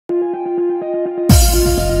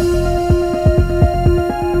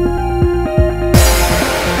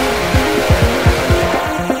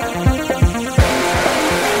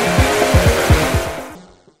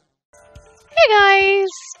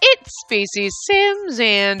Spacey Sims,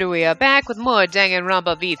 and we are back with more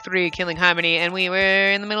Danganronpa V3 Killing Harmony, and we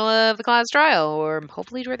were in the middle of the class trial, or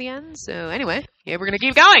hopefully toward the end. So anyway, yeah, we're gonna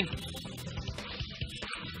keep going.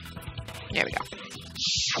 There we go.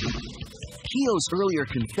 Kyo's earlier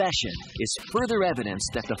confession is further evidence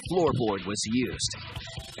that the floorboard was used.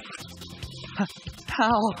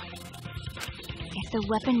 How? If the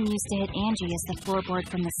weapon used to hit Angie is the floorboard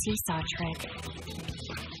from the seesaw trick.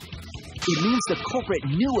 It means the culprit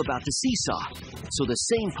knew about the seesaw, so the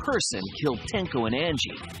same person killed Tenko and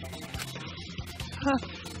Angie.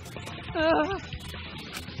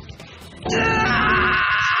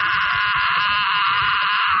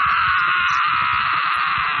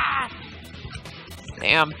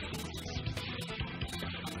 Damn.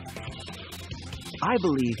 I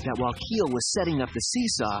believe that while Kyo was setting up the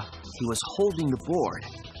seesaw, he was holding the board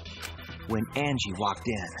when Angie walked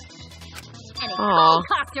in. And he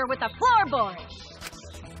cold-cocked her with a floorboard!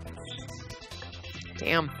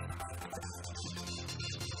 Damn.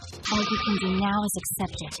 All you can do now is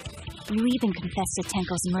accept it. You even confessed to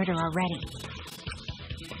Tenko's murder already.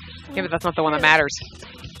 Yeah, but that's not the one that matters.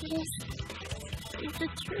 This is the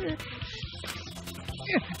truth.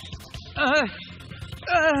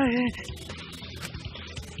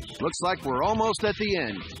 Looks like we're almost at the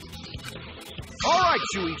end. All right,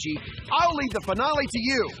 Shuichi, I'll leave the finale to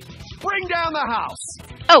you. Bring down the house.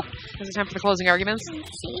 Oh, is it time for the closing arguments?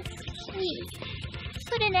 Chief, please,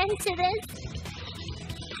 put an end to this.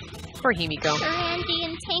 Poor Himiko. For Angie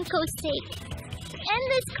and Tenko's sake. End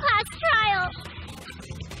this class trial.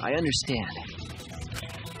 I understand.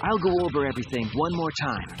 I'll go over everything one more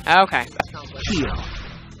time. Okay. Kyo,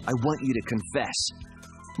 I want you to confess.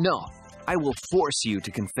 No, I will force you to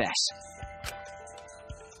confess.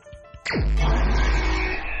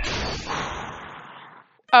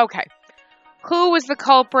 Okay. Who was the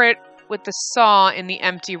culprit with the saw in the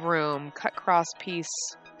empty room? Cut cross piece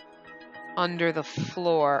under the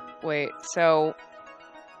floor. Wait, so...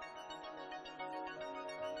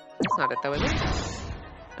 That's not it though, is it?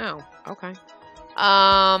 Oh, okay.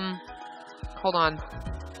 Hold on.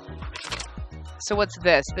 So what's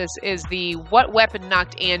this? This is the what weapon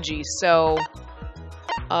knocked Angie? So,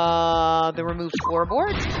 the removed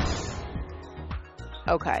floorboard?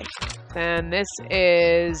 Okay. Then this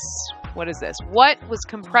is, what is this? What was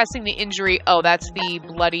compressing the injury? Oh, that's the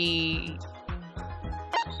bloody,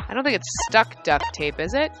 I don't think it's stuck duct tape,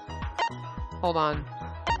 is it? Hold on.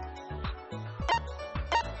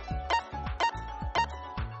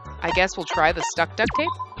 I guess we'll try the stuck duct tape.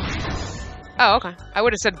 Oh, okay. I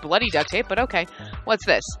would have said bloody duct tape, but okay. What's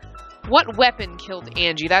this? What weapon killed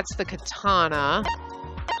Angie? That's the katana,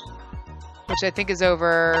 which I think is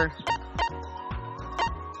over...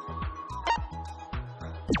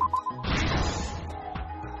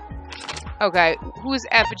 Okay, whose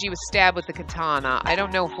effigy was stabbed with the katana? I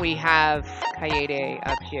don't know if we have Kaede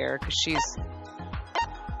up here, because she's...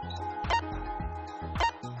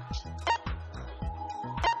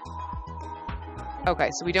 Okay,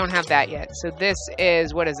 so we don't have that yet. So this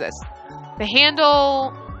is, what is this? The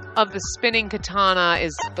handle of the spinning katana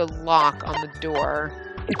is the lock on the door.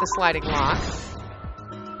 The sliding lock.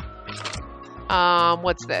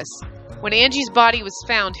 What's this? When Angie's body was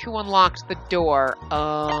found, who unlocked the door?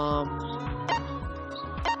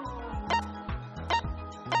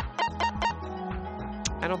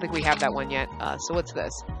 I don't think we have that one yet. So what's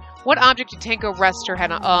this? What object did Tenko rest her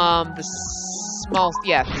head on? The small...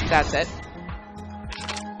 Yeah, that's it.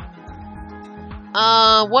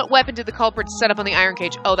 What weapon did the culprit set up on the iron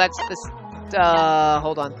cage? Oh, that's this...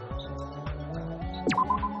 hold on.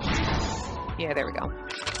 Yeah, there we go.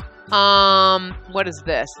 What is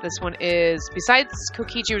this? This one is... Besides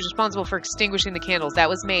Kokichi was responsible for extinguishing the candles. That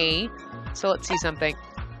was me. So let's see something.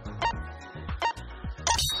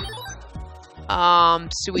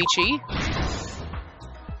 Shuichi.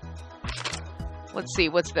 Let's see,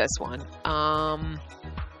 what's this one?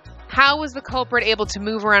 How was the culprit able to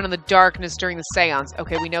move around in the darkness during the seance?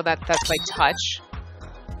 Okay, we know that that's by touch.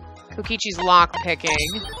 Kokichi's lock picking.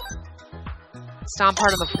 Stomp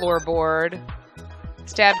hard on the floorboard.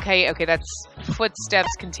 Stab Kai. Okay, that's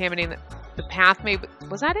footsteps contaminating the path. Maybe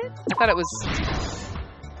was that it? I thought it was.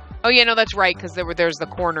 Oh yeah, no, that's right because there's the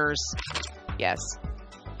corners. Yes.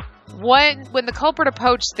 When the culprit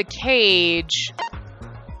approached the cage,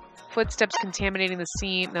 footsteps contaminating the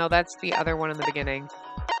scene. No, that's the other one in the beginning.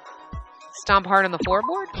 Stomp hard on the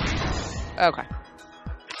floorboard? Okay.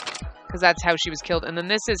 Because that's how she was killed. And then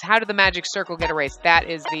this is, how did the magic circle get erased? That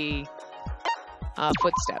is the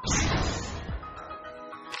footsteps.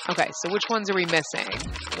 Okay, so which ones are we missing?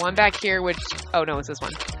 One back here, which... Oh, no, it's this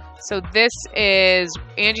one. So this is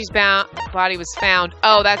Angie's body was found.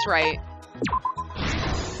 Oh, that's right.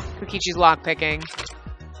 Kokichi's lockpicking.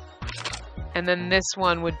 And then this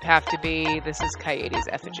one would have to be, this is Coyote's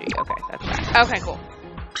effigy. Okay, that's that. Okay, cool.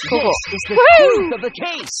 Cool. This is the truth of the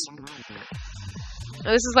case.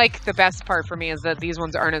 Now, this is like the best part for me is that these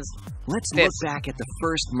ones aren't as... Let's look back at the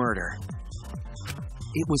first murder.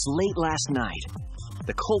 It was late last night.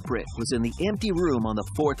 The culprit was in the empty room on the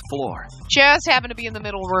 4th floor. Just happened to be in the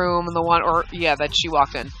middle room and the one, or yeah, that she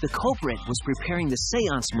walked in. The culprit was preparing the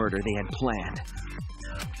seance murder they had planned.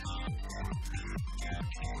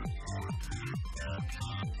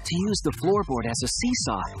 To use the floorboard as a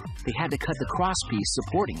seesaw, they had to cut the crosspiece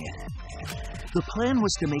supporting it. The plan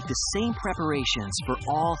was to make the same preparations for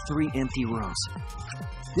all 3 empty rooms.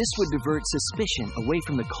 This would divert suspicion away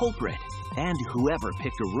from the culprit and whoever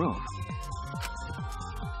picked a room.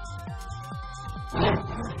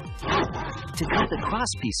 To cut the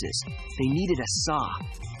crosspieces, they needed a saw.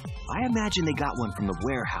 I imagine they got one from the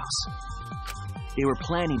warehouse. They were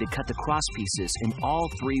planning to cut the crosspieces in all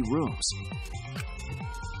 3 rooms.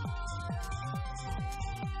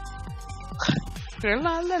 La,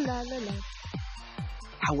 la, la, la, la.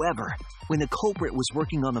 However, when the culprit was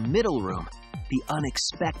working on the middle room, the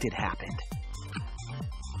unexpected happened.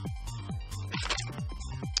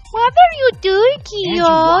 What are you doing, Angie Kyo?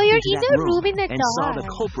 walked You're into in that a room in the and saw the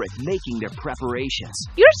dark. culprit making their preparations.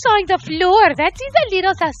 You're sawing the floor. That seems a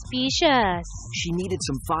little suspicious. She needed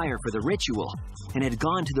some fire for the ritual and had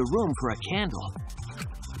gone to the room for a candle.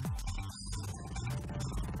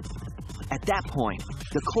 At that point,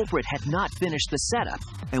 the culprit had not finished the setup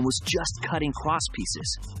and was just cutting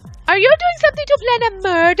crosspieces. Are you doing something to plan a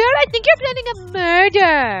murder? I think you're planning a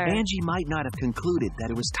murder. Angie might not have concluded that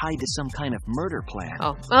it was tied to some kind of murder plan.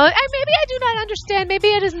 Oh. Maybe I do not understand. Maybe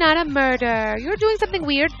it is not a murder. You're doing something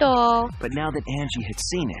weird, though. But now that Angie had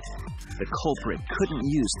seen it, the culprit couldn't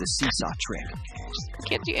use the seesaw trick. I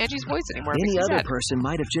can't do Angie's voice anymore. Any because other sad. person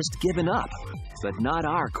might have just given up, but not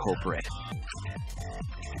our culprit.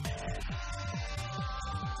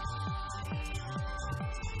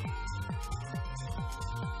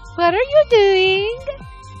 What are you doing?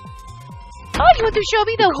 Oh, you want to show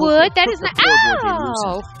me the culprit wood? That took is the not. floorboard they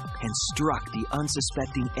Ow! loosened and struck the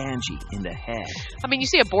unsuspecting Angie in the head. I mean, you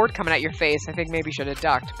see a board coming at your face. I think maybe you should have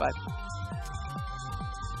ducked, but...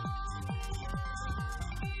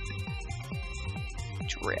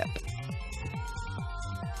 Drip.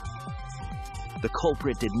 The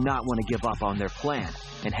culprit did not want to give up on their plan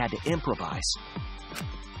and had to improvise.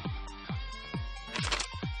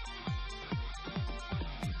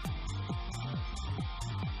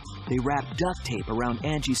 They wrapped duct tape around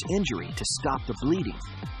Angie's injury to stop the bleeding.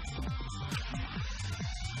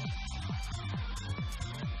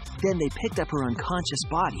 Then they picked up her unconscious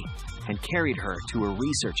body and carried her to a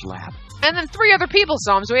research lab. And then 3 other people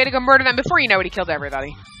saw him, so we had to go murder them before you know it, he killed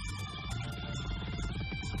everybody.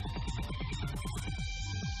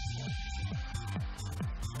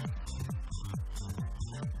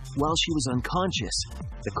 While she was unconscious,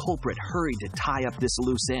 the culprit hurried to tie up this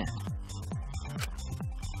loose end.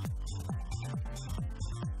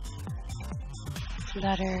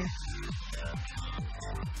 Flutter.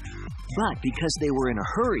 But because they were in a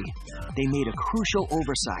hurry, they made a crucial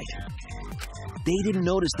oversight. They didn't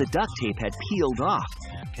notice the duct tape had peeled off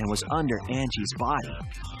and was under Angie's body.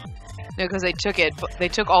 No, because they took it. They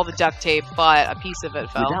took all the duct tape, but a piece of it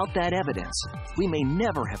fell. Without that evidence, we may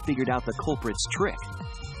never have figured out the culprit's trick.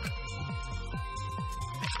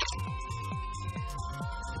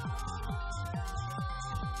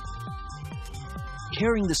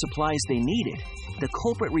 Carrying the supplies they needed, the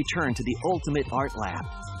culprit returned to the ultimate art lab.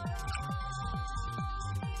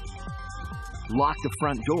 Locked the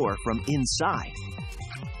front door from inside.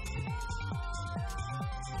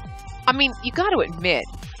 I mean, you got to admit,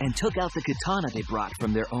 And took out the katana they brought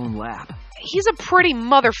from their own lab. he's a pretty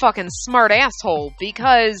motherfucking smart asshole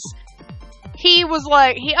because he was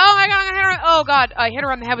like, oh my god, I'm gonna hit her. Oh god, I hit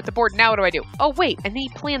her on the head with the board. Now what do I do? Oh wait, and he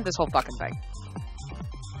planned this whole fucking thing.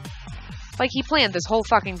 Like, he planned this whole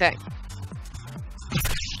fucking thing.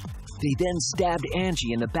 They then stabbed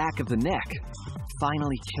Angie in the back of the neck,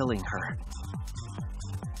 finally killing her.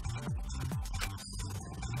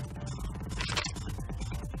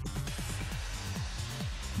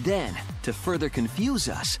 Then, to further confuse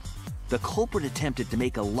us, the culprit attempted to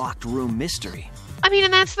make a locked room mystery. I mean,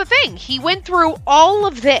 and that's the thing. He went through all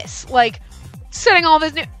of this, like, setting all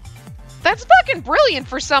this new... That's fucking brilliant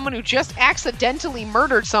for someone who just accidentally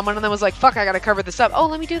murdered someone and then was like, fuck, I gotta cover this up. Oh,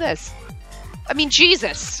 let me do this. I mean,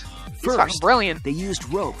 Jesus. He's fucking brilliant. They used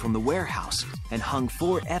rope from the warehouse and hung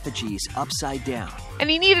 4 effigies upside down.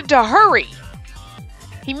 And he needed to hurry.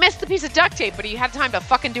 He missed the piece of duct tape, but he had time to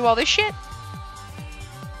fucking do all this shit?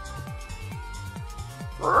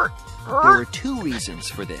 There were two reasons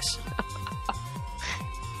for this.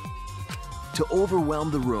 To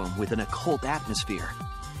overwhelm the room with an occult atmosphere.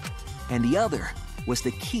 And the other was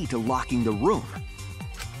the key to locking the room.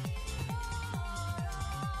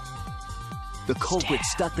 The culprit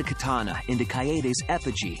stuck the katana into Kaede's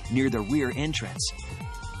effigy near the rear entrance.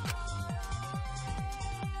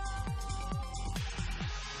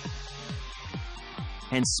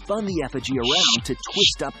 And spun the effigy around to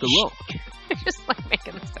twist up the rope. Just like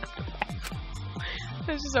making the sound effect.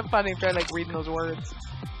 It's just so funny if they're like reading those words.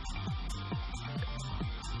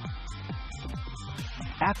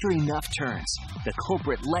 After enough turns, the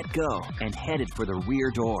culprit let go and headed for the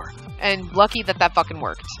rear door. And lucky that that fucking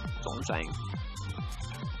worked. That's all I'm saying.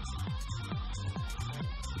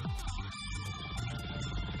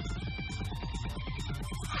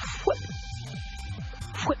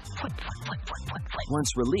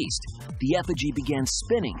 Once released, the effigy began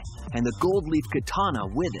spinning, and the gold leaf katana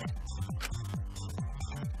with it.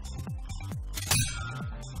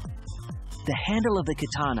 The handle of the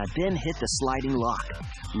katana then hit the sliding lock,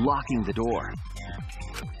 locking the door.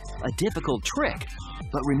 A difficult trick,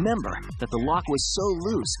 but remember that the lock was so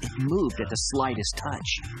loose it moved at the slightest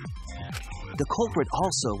touch. The culprit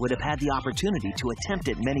also would have had the opportunity to attempt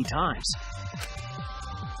it many times.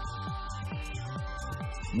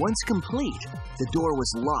 Once complete, the door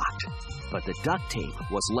was locked, but the duct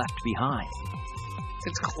tape was left behind.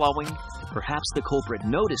 It's glowing. Perhaps the culprit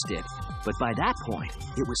noticed it, but by that point,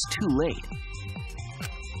 it was too late.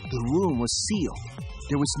 The room was sealed.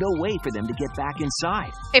 There was no way for them to get back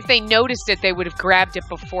inside. If they noticed it, they would have grabbed it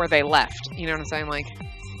before they left. You know what I'm saying? Like,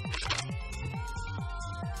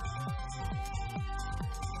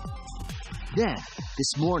 then,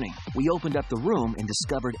 this morning, we opened up the room and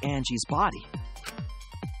discovered Angie's body.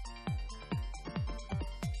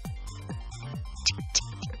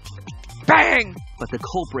 bang! But the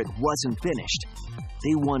culprit wasn't finished.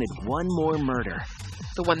 They wanted one more murder.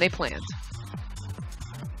 The one they planned.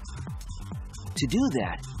 To do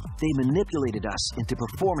that, they manipulated us into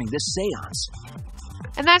performing this seance.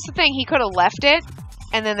 And that's the thing, he could have left it,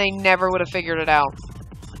 and then they never would have figured it out.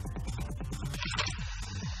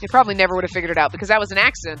 They probably never would have figured it out, because that was an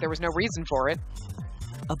accident. There was no reason for it.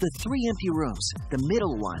 Of the 3 empty rooms, the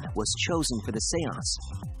middle one was chosen for the seance.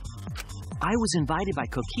 I was invited by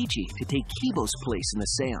Kokichi to take Kibo's place in the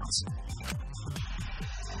seance.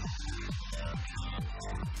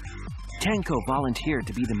 Tenko volunteered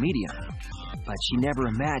to be the medium, but she never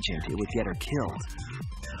imagined it would get her killed.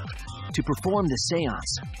 To perform the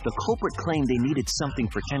seance, the culprit claimed they needed something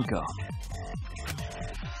for Tenko.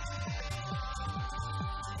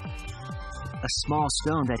 A small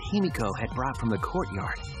stone that Himiko had brought from the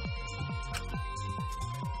courtyard.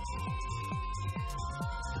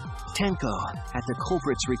 Tenko, at the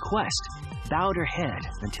culprit's request, bowed her head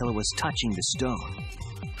until it was touching the stone.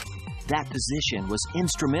 That position was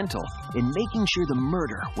instrumental in making sure the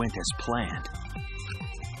murder went as planned.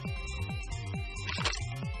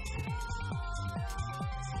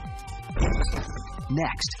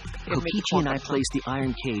 Next, Kokichi and I placed the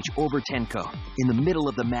iron cage over Tenko in the middle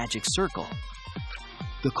of the magic circle.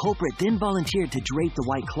 The culprit then volunteered to drape the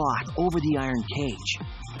white cloth over the iron cage.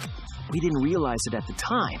 We didn't realize it at the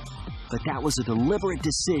time, but that was a deliberate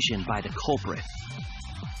decision by the culprit.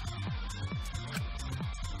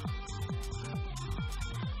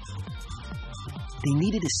 They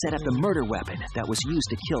needed to set up the murder weapon that was used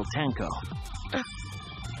to kill Tenko.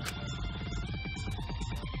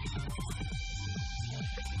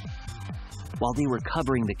 While they were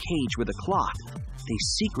covering the cage with a cloth, they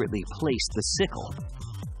secretly placed the sickle.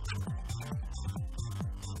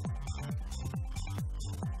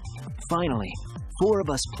 Finally, 4 of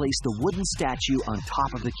us placed the wooden statue on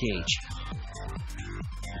top of the cage.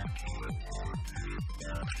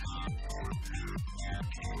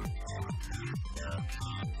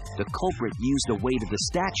 The culprit used the weight of the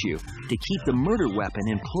statue to keep the murder weapon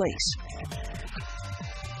in place.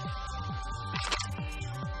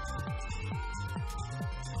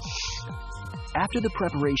 After the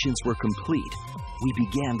preparations were complete, we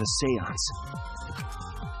began the seance.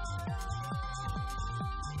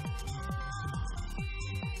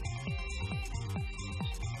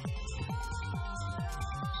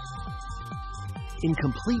 In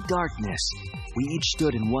complete darkness, we each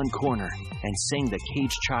stood in one corner and sang the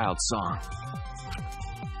Cage Child song.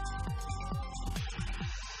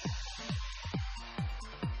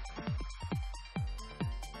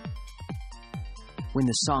 When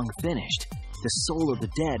the song finished, the soul of the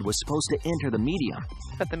dead was supposed to enter the medium.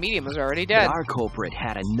 But the medium was already dead. But our culprit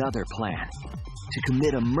had another plan. to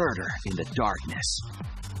commit a murder in the darkness.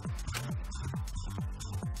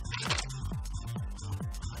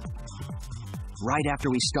 Right after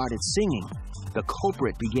we started singing, the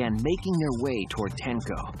culprit began making their way toward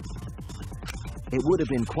Tenko. It would have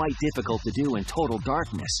been quite difficult to do in total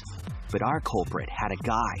darkness, but our culprit had a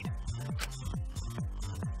guide.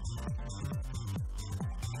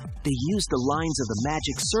 They used the lines of the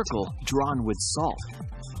magic circle drawn with salt.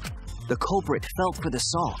 The culprit felt for the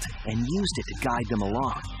salt and used it to guide them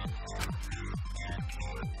along.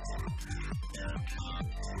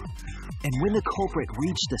 And when the culprit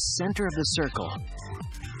reached the center of the circle,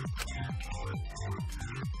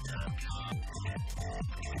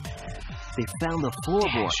 they found the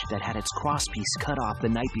floorboard that had its crosspiece cut off the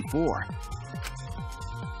night before.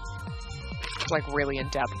 It's like really in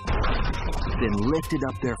depth. Then lifted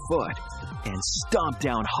up their foot and stomped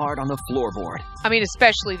down hard on the floorboard. I mean,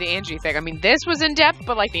 especially the Angie thing. I mean, this was in depth,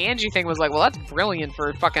 but like the Angie thing was like, well, that's brilliant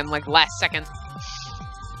for fucking like last second.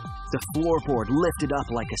 The floorboard lifted up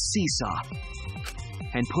like a seesaw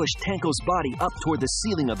and pushed Tenko's body up toward the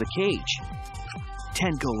ceiling of the cage.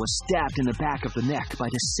 Tenko was stabbed in the back of the neck by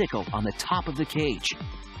the sickle on the top of the cage.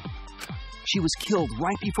 She was killed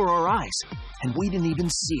right before our eyes, and we didn't even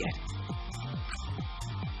see it.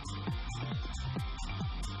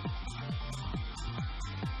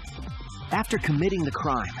 After committing the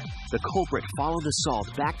crime, the culprit followed the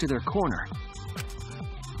salt back to their corner.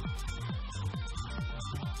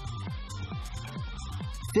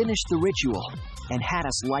 Finished the ritual and had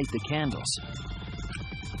us light the candles.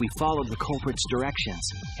 We followed the culprit's directions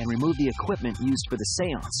and removed the equipment used for the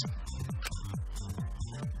seance.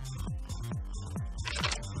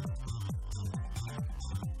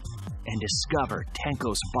 And discovered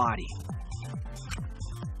Tenko's body.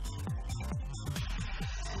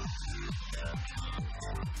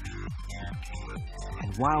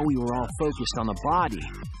 And while we were all focused on the body,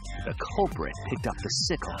 the culprit picked up the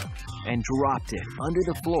sickle and dropped it under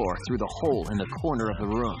the floor through the hole in the corner of the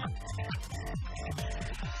room.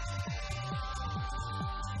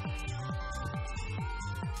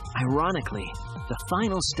 Ironically, the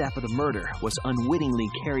final step of the murder was unwittingly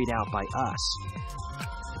carried out by us.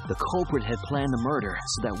 The culprit had planned the murder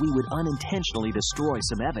so that we would unintentionally destroy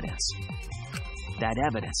some evidence. That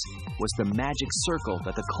evidence was the magic circle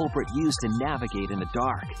that the culprit used to navigate in the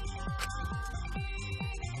dark.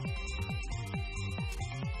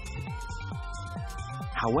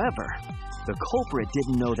 However, the culprit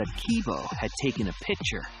didn't know that Kibo had taken a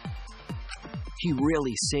picture. He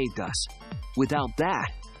really saved us. Without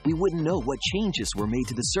that, we wouldn't know what changes were made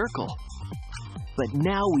to the circle. But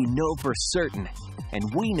now we know for certain, and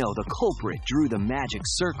we know the culprit drew the magic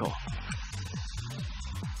circle.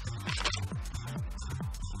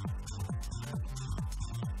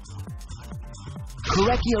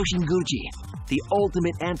 Korekio Shinguchi, the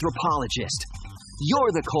ultimate anthropologist.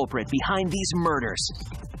 You're the culprit behind these murders.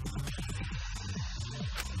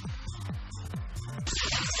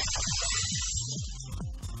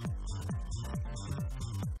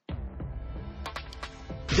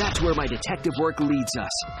 That's where my detective work leads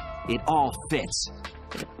us. It all fits.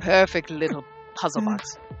 Perfect little puzzle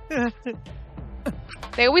box.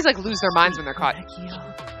 They always like lose their minds when they're caught.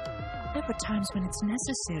 There were times when it's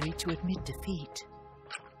necessary to admit defeat.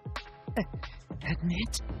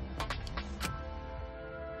 Admit?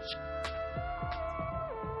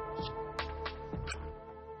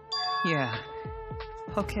 Yeah.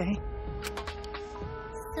 Okay.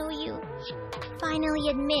 So you finally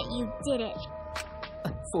admit you did it.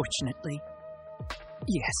 Unfortunately.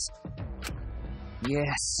 Yes.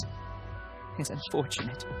 Yes. It's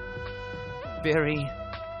unfortunate. Very,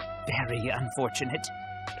 very unfortunate.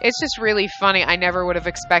 It's just really funny. I never would have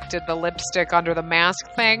expected the lipstick under the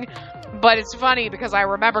mask thing. But it's funny because I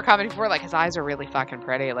remember commenting before, like, his eyes are really fucking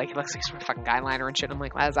pretty. Like, he looks like some fucking eyeliner and shit. I'm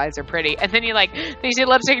like, wow, his eyes are pretty. And then you see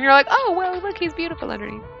lipstick and you're like, oh, well, look, he's beautiful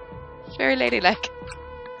underneath. Very ladylike.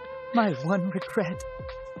 My one regret.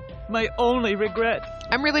 My only regret.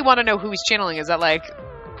 I really want to know who he's channeling. Is that like,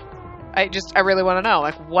 I really want to know.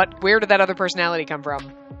 Like, where did that other personality come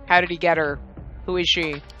from? How did he get her? Who is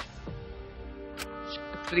she?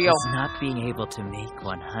 What's the deal? It's not being able to make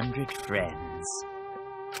 100 friends.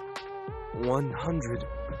 100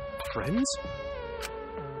 friends?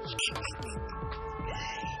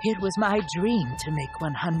 It was my dream to make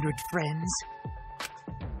 100 friends.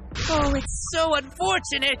 Oh, it's so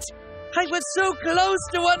unfortunate! I was so close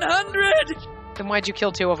to 100! Then why'd you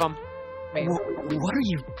kill 2 of them? Wait. What are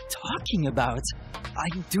you talking about? I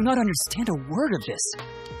do not understand a word of this.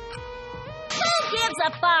 Who gives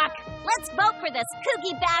a fuck? Let's vote for this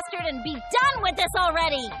kooky bastard and be done with this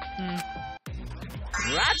already!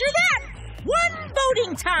 Roger that! 1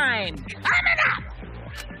 voting time! Coming up!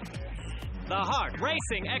 The heart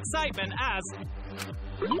racing excitement as...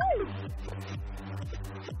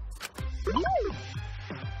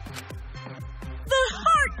 The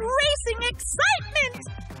heart racing excitement!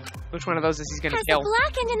 Which one of those is he gonna As kill? the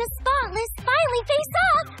blackened and the spotless finally face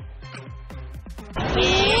up!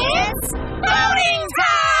 It's voting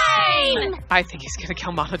time! I think he's gonna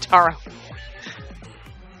kill Monotaro.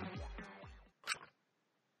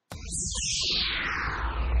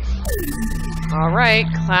 Alright,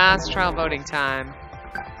 class trial voting time.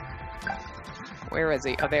 Where is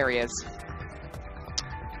he? Oh, there he is.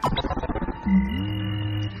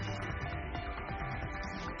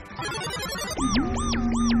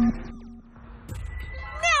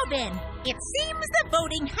 Now then, it seems the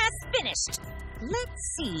voting has finished.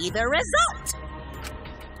 Let's see the result.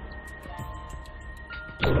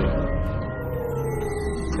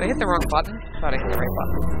 Did I hit the wrong button? I thought I hit the right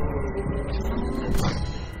button.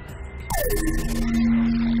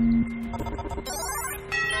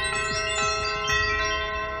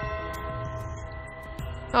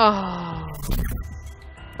 Oh.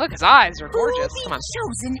 Look, his eyes are gorgeous. Come on.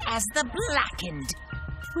 Chosen as the blackened.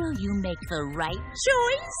 Will you make the right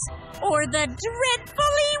choice or the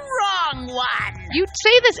dreadfully wrong one? You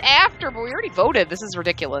say this after, but we already voted. This is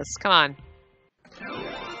ridiculous. Come on.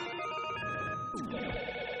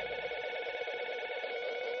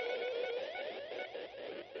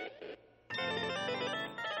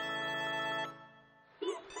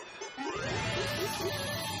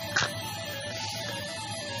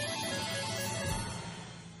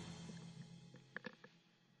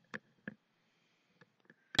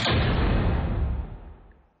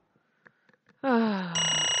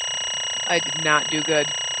 I did not do good.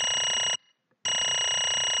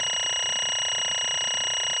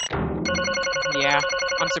 Yeah,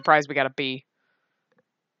 I'm surprised we got a B.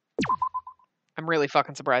 I'm really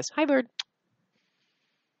fucking surprised. Hi, bird.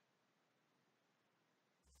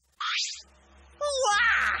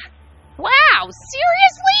 Wow,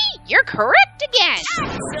 seriously? You're correct again.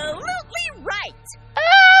 Absolutely right.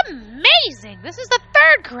 Amazing. This is the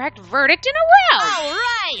third correct verdict in a row. All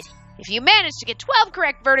right. If you manage to get 12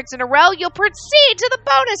 correct verdicts in a row, you'll proceed to the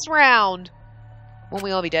bonus round. Won't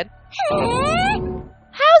we all be dead?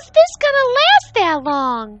 How's this gonna last that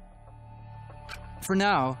long? For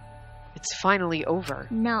now. It's finally over.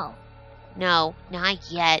 No,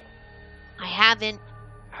 not yet. I haven't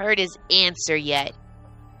heard his answer yet.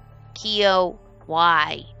 Kyo,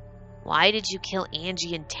 why? Why did you kill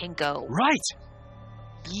Angie and Tenko? Right!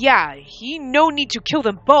 Yeah, he no need to kill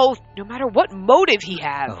them both, no matter what motive he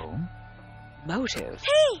had. Oh? Motive?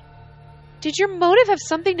 Hey! Did your motive have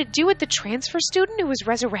something to do with the transfer student who was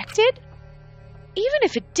resurrected? Even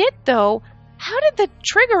if it did, though, how did that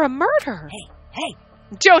trigger a murder? Hey.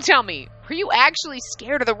 Don't tell me. Were you actually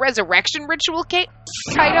scared of the resurrection ritual,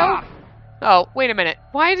 Kaido? Oh, wait a minute.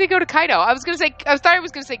 Why did he go to Kaido? I thought I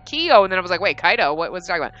was gonna say Kyo, and then I was like, wait, Kaido? What's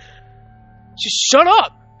he talking about? Just shut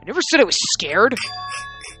up! I never said I was scared.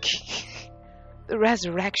 The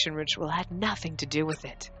resurrection ritual had nothing to do with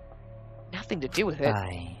it. Nothing to do with it.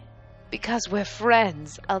 Because we're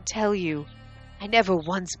friends, I'll tell you. I never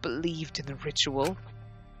once believed in the ritual.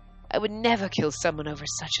 I would never kill someone over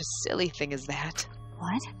such a silly thing as that.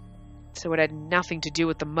 What? So it had nothing to do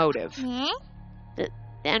with the motive.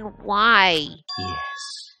 Then why? Yes.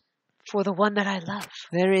 For the one that I love.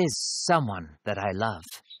 There is someone that I love.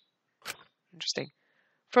 Interesting.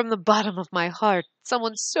 From the bottom of my heart,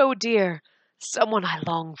 someone so dear, someone I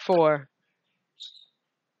long for.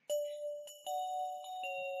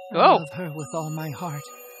 I love her with all my heart,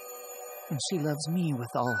 and she loves me with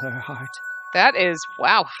all her heart. That is,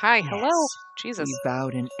 wow, hi, Yes. hello, Jesus. We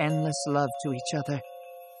vowed in endless love to each other,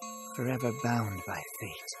 forever bound by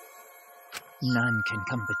fate. None can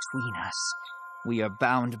come between us. We are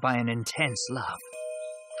bound by an intense love,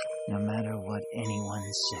 no matter what anyone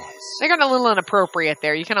says. They got a little inappropriate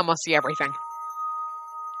there. You can almost see everything.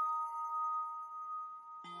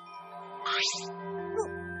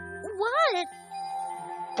 What?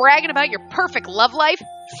 Bragging about your perfect love life?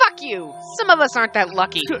 Fuck you. Some of us aren't that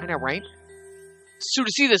lucky. I know, right? So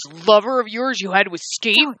to see this lover of yours you had to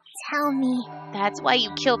escape? Don't tell me. That's why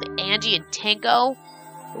you killed Angie and Tenko?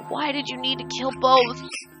 But why did you need to kill both?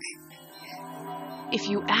 If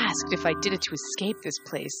you asked if I did it to escape this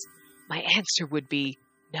place, my answer would be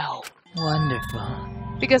no. Wonderful.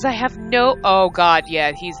 Because I have no... Oh, God,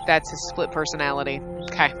 yeah, that's his split personality.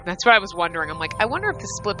 Okay, that's what I was wondering. I'm like, I wonder if the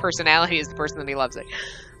split personality is the person that he loves it.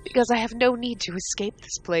 Because I have no need to escape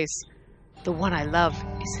this place. The one I love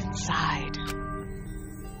is inside.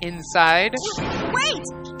 Inside? Wait!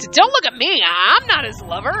 Don't look at me! I'm not his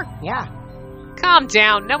lover! Yeah. Calm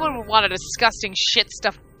down. No one would want a disgusting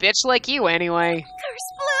shit-stuffed bitch like you anyway.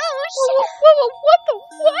 What the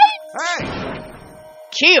what? Hey!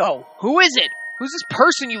 Kyo, who is it? Who's this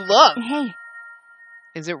person you love? Hey,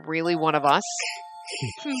 Is it really one of us?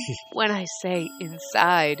 When I say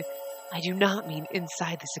inside, I do not mean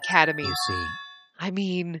inside this academy. You see, I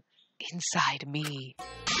mean inside me.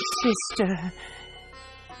 sister.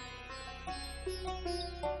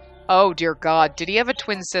 Oh dear God, did he have a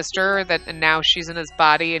twin sister and now she's in his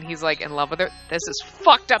body and he's like in love with her? This is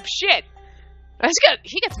fucked up shit.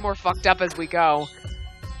 He gets more fucked up as we go.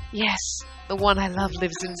 Yes, the one I love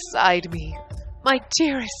lives inside me. My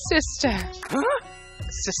dearest sister. Huh?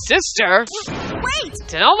 Sister? wait!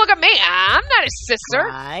 Don't look at me. I'm not his sister.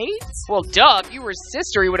 Right? Well, duh, if you were his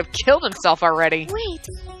sister, he would have killed himself already. Wait,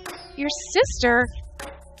 your sister?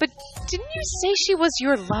 But didn't you say she was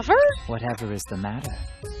your lover? Whatever is the matter?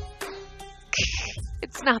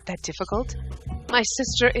 It's not that difficult. My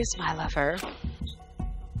sister is my lover.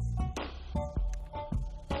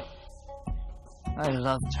 I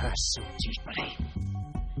loved her so deeply.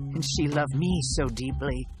 And she loved me so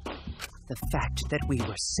deeply. The fact that we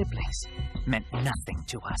were siblings meant nothing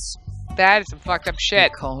to us. That is some fucked up We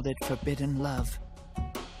shit. called it forbidden love.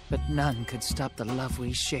 But none could stop the love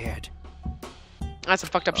we shared. That's some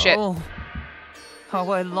fucked up shit. Oh, how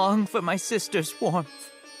I long for my sister's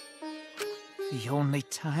warmth. The only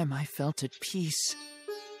time I felt at peace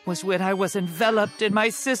was when I was enveloped in my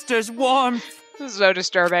sister's warmth. This is so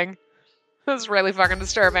disturbing. This is really fucking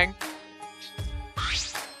disturbing.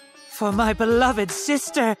 For my beloved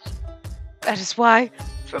sister. That is why,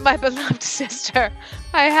 for my beloved sister,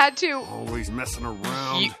 I had to... Always messing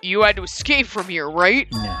around. You had to escape from here, right?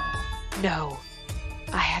 No. No.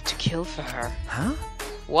 I had to kill for her. Huh?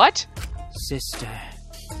 What? Sister.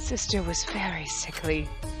 Sister was very sickly.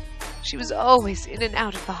 She was always in and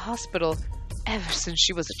out of the hospital ever since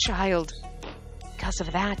she was a child. Because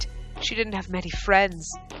of that, she didn't have many friends.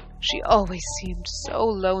 She always seemed so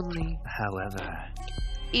lonely. However,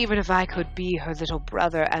 Even if I could be her little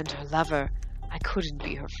brother and her lover, I couldn't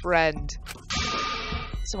be her friend.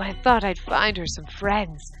 So I thought I'd find her some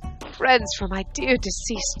friends. Friends for my dear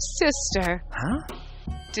deceased sister. huh?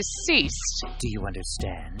 Deceased? Do you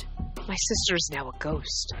understand? My sister is now a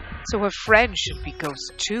ghost. So her friend should be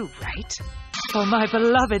ghost too, right? For my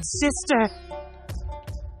beloved sister.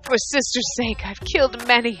 For sister's sake, I've killed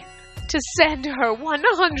many. To send her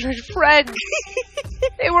 100 friends.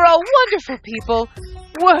 They were all wonderful people,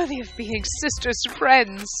 worthy of being sister's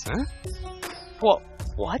friends. Huh?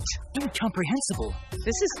 What? Incomprehensible.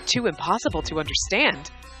 This is too impossible to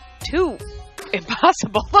understand. Too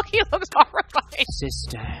impossible. Look, he looks horrified.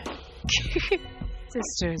 Sister.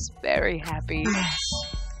 Sister is very happy. Yes.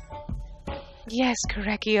 Yes,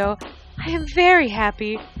 Correcchio. I am very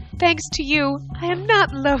happy. Thanks to you, I am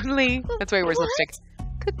not lonely. That's why he wears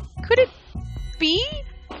lipstick. Could it be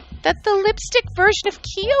that the lipstick version of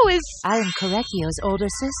Kyo is... I am Correcchio's older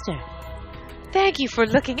sister. Thank you for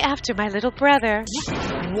looking after my little brother.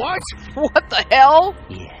 What? What the hell?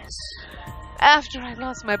 Yes. After I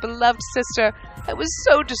lost my beloved sister, I was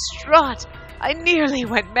so distraught. I nearly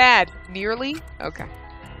went mad. Nearly? Okay.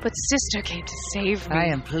 But sister came to save me. I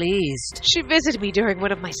am pleased. She visited me during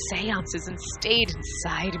one of my seances and stayed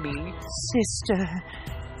inside me. Sister.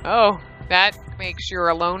 Oh, that makes your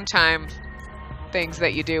alone time things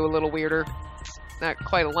that you do a little weirder. Not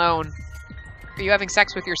quite alone. Are you having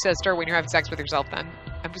sex with your sister when you're having sex with yourself then?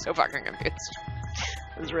 I'm so fucking confused.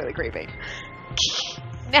 It was really creepy.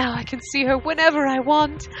 Now I can see her whenever I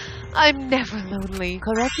want. I'm never lonely.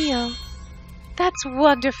 Correcchio. That's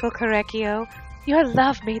wonderful, Correcchio. Your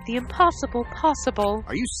love made the impossible possible.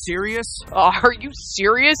 Are you serious? Are you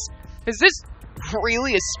serious? Is this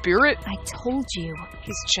really a spirit? I told you.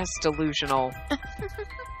 He's just delusional.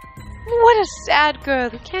 What a sad girl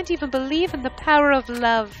who can't even believe in the power of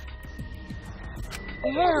love.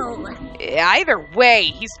 Ew. Either way,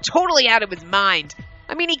 he's totally out of his mind.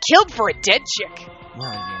 I mean, he killed for a dead chick.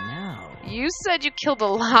 Well, you know. You said you killed a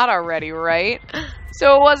lot already, right?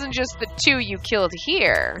 So it wasn't just the two you killed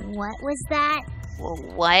here. What was that? Well,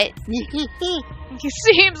 what? He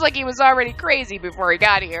seems like he was already crazy before he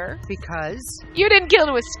got here. Because? You didn't kill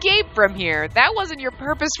to escape from here. That wasn't your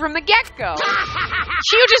purpose from the get-go.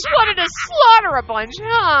 You just wanted to slaughter a bunch,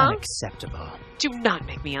 huh? Unacceptable. Do not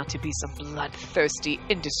make me out to be some bloodthirsty,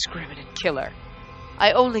 indiscriminate killer.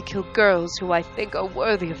 I only kill girls who I think are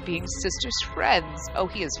worthy of being sister's friends. Oh,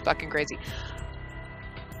 he is fucking crazy.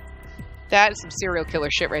 That is some serial killer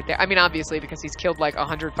shit right there. I mean, obviously, because he's killed like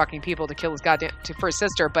 100 fucking people to kill his for his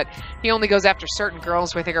sister, but he only goes after certain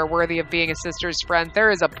girls who I think are worthy of being his sister's friend. There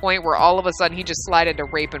is a point where all of a sudden he just slid into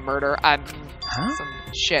rape and murder. Some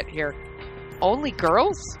shit here. Only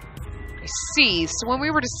girls? I see. So when we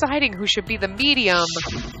were deciding who should be the medium...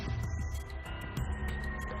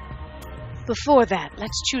 Before that,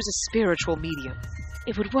 let's choose a spiritual medium.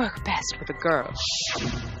 It would work best with a girl.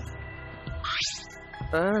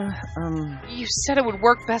 You said it would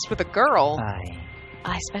work best with a girl.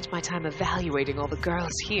 I spent my time evaluating all the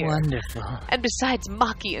girls here. Wonderful. And besides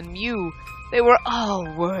Maki and Mew, they were all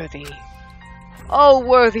worthy. All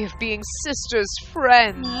worthy of being sisters'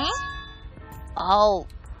 friends. All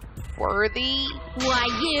worthy? Why,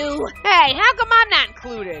 you? Hey, how come I'm not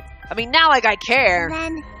included? I mean, not like I care.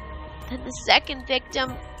 Then the second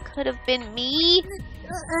victim could have been me?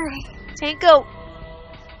 Tanko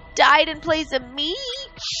died in place of me?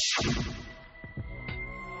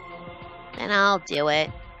 Then I'll do it.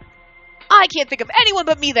 I can't think of anyone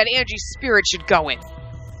but me that Angie's spirit should go in.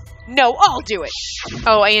 No, I'll do it.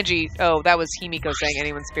 Oh, Angie. Oh, that was Himiko saying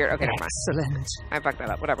anyone's spirit. Okay, never mind. Excellent. I fucked that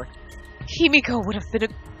up. Whatever. Himiko would have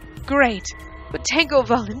been great, but Tango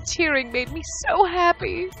volunteering made me so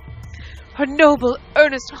happy. Her noble,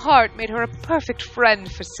 earnest heart made her a perfect friend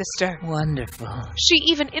for Sister. Wonderful. She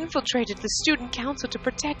even infiltrated the student council to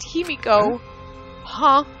protect Himiko.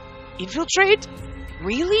 Huh? Infiltrate?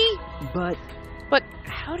 Really? But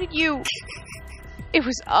how did you... It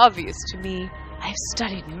was obvious to me. I've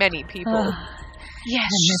studied many people. Yes,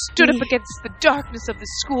 she stood up against the darkness of the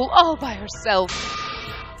school all by herself.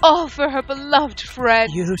 All for her beloved friend.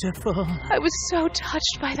 Beautiful. I was so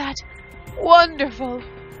touched by that. Wonderful.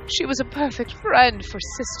 She was a perfect friend for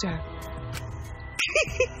Sister.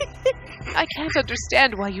 I can't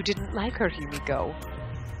understand why you didn't like her, Himiko.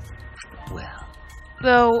 Well.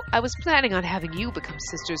 Though I was planning on having you become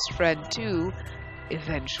Sister's friend too,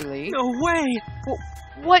 eventually. No way!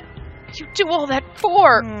 What? You do all that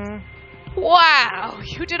for? Wow,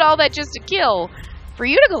 you did all that just to kill. For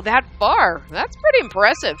you to go that far, that's pretty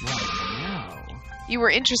impressive. No. You were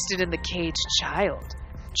interested in the caged child,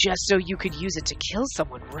 just so you could use it to kill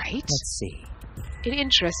someone, right? Let's see. It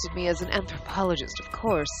interested me as an anthropologist, of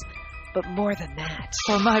course, but more than that.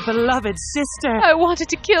 For my beloved sister! I wanted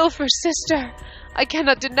to kill for Sister. I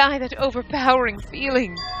cannot deny that overpowering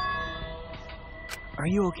feeling. Are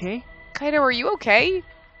you okay? Kaido, are you okay?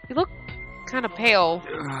 You look kind of pale.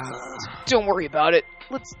 Don't worry about it.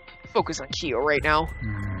 Let's focus on Kyo right now.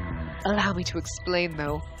 Allow me to explain,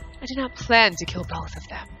 though. I did not plan to kill both of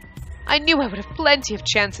them. I knew I would have plenty of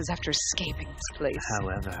chances after escaping this place.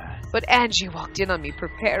 However... But Angie walked in on me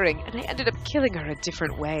preparing, and I ended up killing her a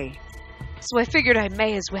different way. So I figured I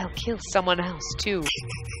may as well kill someone else, too.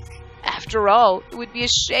 After all, it would be a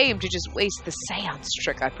shame to just waste the seance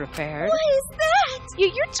trick I prepared. What is that?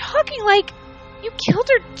 You're talking like you killed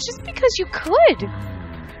her just because you could.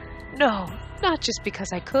 No, not just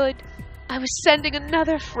because I could. I was sending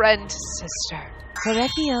another friend to Sister.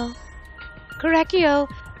 Korekio. Korekio,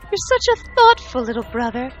 you're such a thoughtful little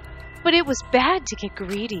brother. But it was bad to get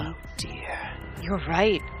greedy. Oh, dear. You're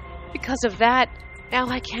right. Because of that, now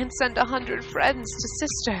I can't send 100 friends to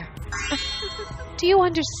Sister. Do you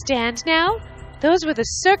understand now? Those were the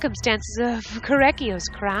circumstances of Korekio's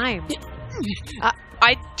crime.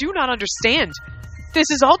 I do not understand. This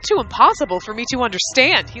is all too impossible for me to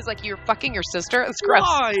understand. He's like, you're fucking your sister? That's gross.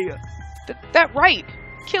 Why? That right.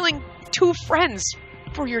 Killing 2 friends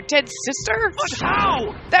for your dead sister? But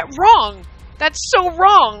how? That wrong. That's so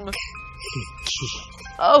wrong.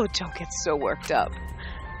 Oh, don't get so worked up.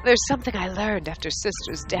 There's something I learned after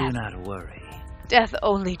Sister's death. Do not worry. Death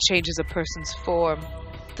only changes a person's form.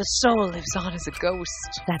 The soul lives on as a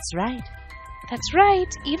ghost. That's right. That's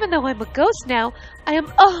right. Even though I'm a ghost now, I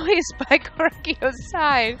am always by Korekio's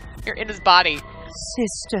side. You're in his body.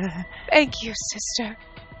 Sister. Thank you, Sister.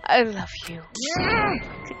 I love you.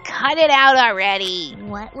 Cut it out already.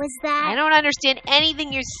 What was that? I don't understand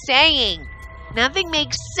anything you're saying. Nothing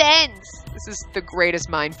makes sense. This is the greatest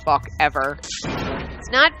mindfuck ever. It's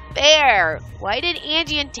not fair. Why did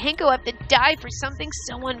Angie and Tenko have to die for something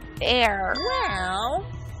so unfair? Well...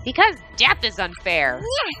 Because death is unfair.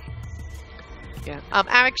 Yeah.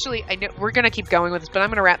 Actually, I know we're gonna keep going with this, but I'm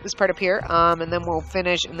gonna wrap this part up here. And then we'll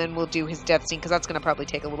finish, and then we'll do his death scene because that's gonna probably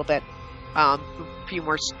take a little bit. A few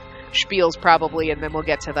more spiels probably, and then we'll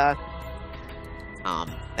get to the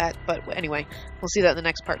that. But anyway, we'll see that in the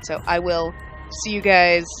next part. So I will see you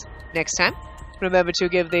guys next time. Remember to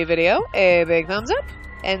give the video a big thumbs up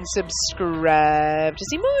and subscribe to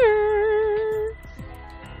see more.